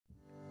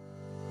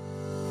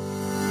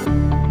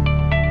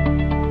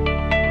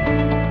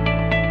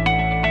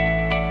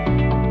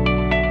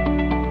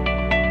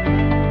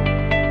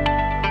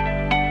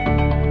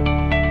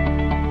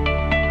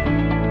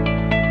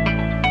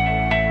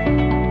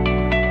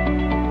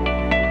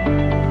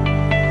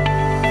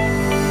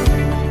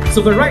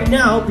So but right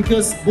now,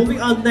 because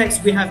moving on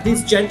next, we have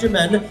this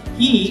gentleman.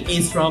 He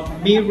is from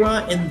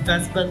Mirah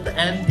Investment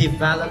and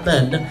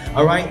Development.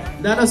 All right,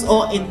 let us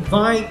all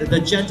invite the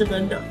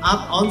gentleman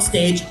up on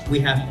stage. We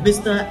have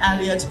Mr.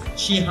 Elliot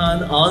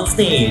Sheehan on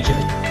stage.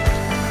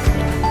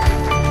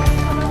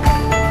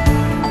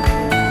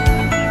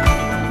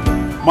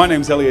 My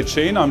name's Elliot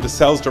Sheehan. I'm the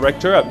Sales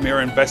Director at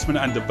Mirah Investment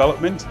and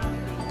Development,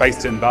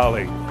 based in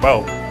Bali.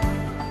 Well,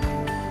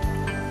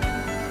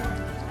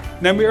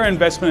 now Mirah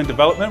Investment and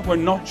Development, we're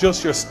not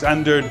just your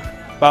standard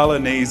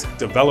Balinese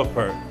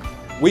developer.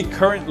 We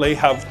currently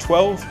have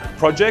 12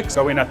 projects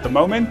going at the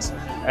moment,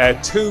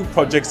 2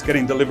 projects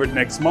getting delivered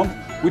next month,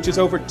 which is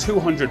over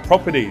 200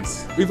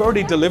 properties. We've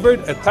already delivered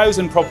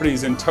 1,000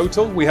 properties in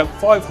total. We have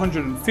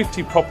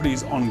 550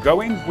 properties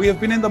ongoing. We have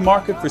been in the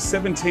market for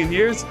 17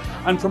 years,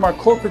 and from our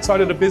corporate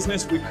side of the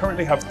business, we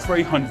currently have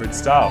 300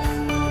 staff.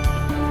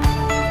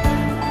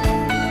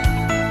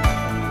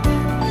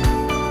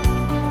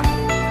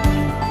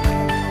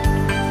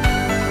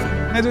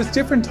 Now there's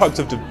different types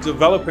of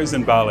developers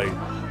in Bali.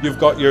 You've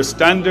got your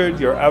standard,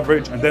 your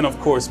average, and then of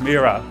course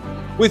Mirah.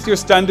 With your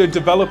standard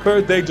developer,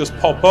 they just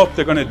pop up.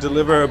 They're going to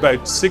deliver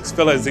about 6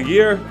 villas a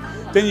year.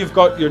 Then you've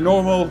got your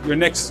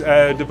next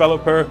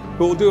developer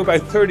who will do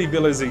about 30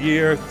 villas a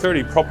year,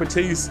 30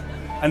 properties.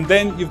 And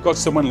then you've got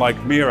someone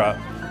like Mirah,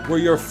 where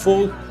you're a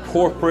full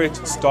corporate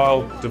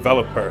style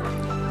developer.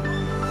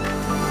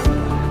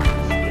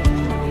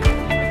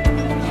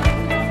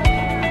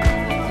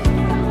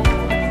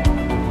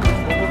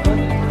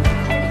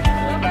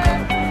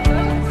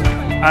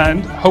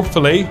 And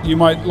hopefully you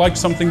might like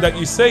something that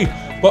you see.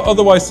 But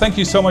otherwise, thank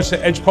you so much to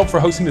EdgeProp for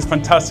hosting this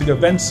fantastic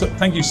event.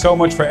 Thank you so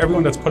much for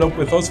everyone that's put up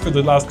with us for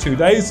the last 2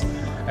 days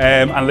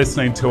and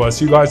listening to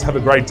us. You guys have a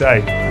great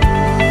day.